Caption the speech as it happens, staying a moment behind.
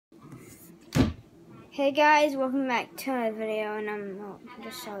Hey guys, welcome back to another video, and I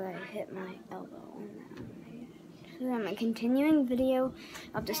just saw that I hit my elbow on that. So I'm a continuing video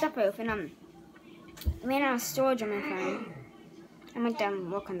of the stuff roof, and I ran out of storage on my phone. I might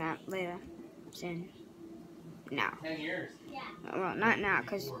work on that later, soon. Now. 10 years. Well, not now,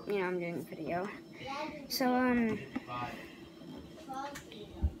 because, I'm doing a video. So, I'm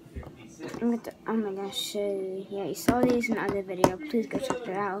gonna show you. Yeah, you saw these in the other video. Please go check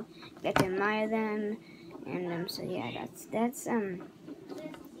it out. You get to admire them. And, so yeah,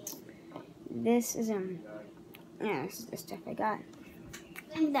 this is, yeah, this is the stuff I got.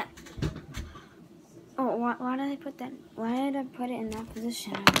 And that, oh, why did I put that, why did I put it in that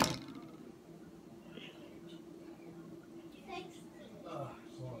position?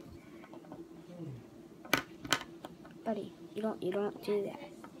 Buddy, you don't do that.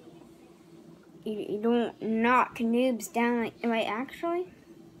 You don't knock noobs down like, right, actually?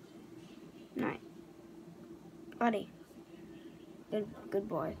 Right. Buddy. Good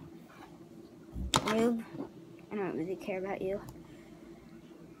boy. Noob, I don't really care about you.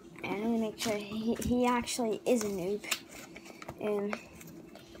 And I'm gonna make sure he actually is a noob. And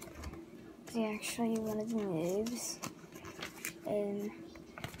he's actually one of the noobs. And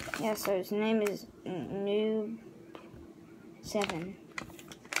yeah, so his name is Noob 7.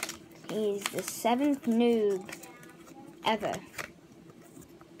 He's the 7th noob ever.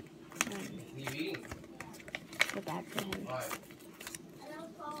 Feel bad for him.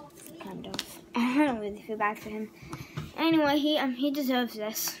 Kind of. I don't really feel bad for him. Anyway, he deserves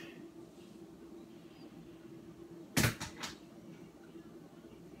this.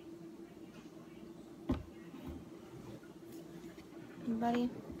 Buddy,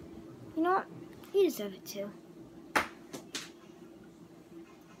 you know what? You deserve it too.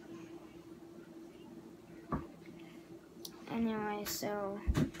 Anyway, so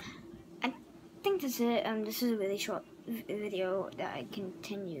I think that's it. This is a really short video that I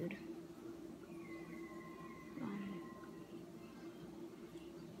continued.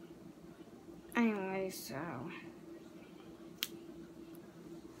 Anyway, so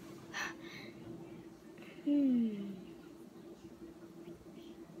anyway,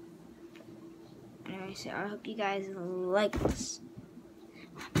 so I hope you guys like this.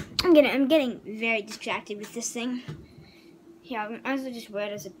 I'm getting very distracted with this thing. Yeah, I might as well just wear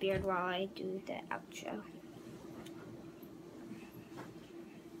it as a beard while I do the outro.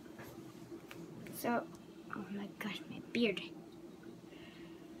 So, oh my gosh, my beard.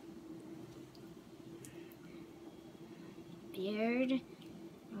 Beard.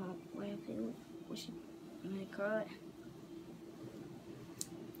 Oh, what should I call it?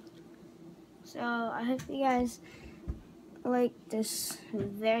 So, I hope you guys like this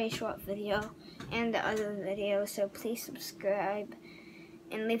very short video and the other video, so please subscribe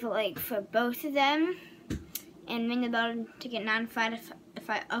and leave a like for both of them and ring the bell to get notified if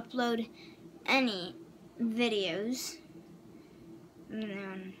I upload any videos.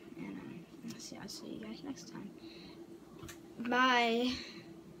 And I'll see you guys next time. Bye.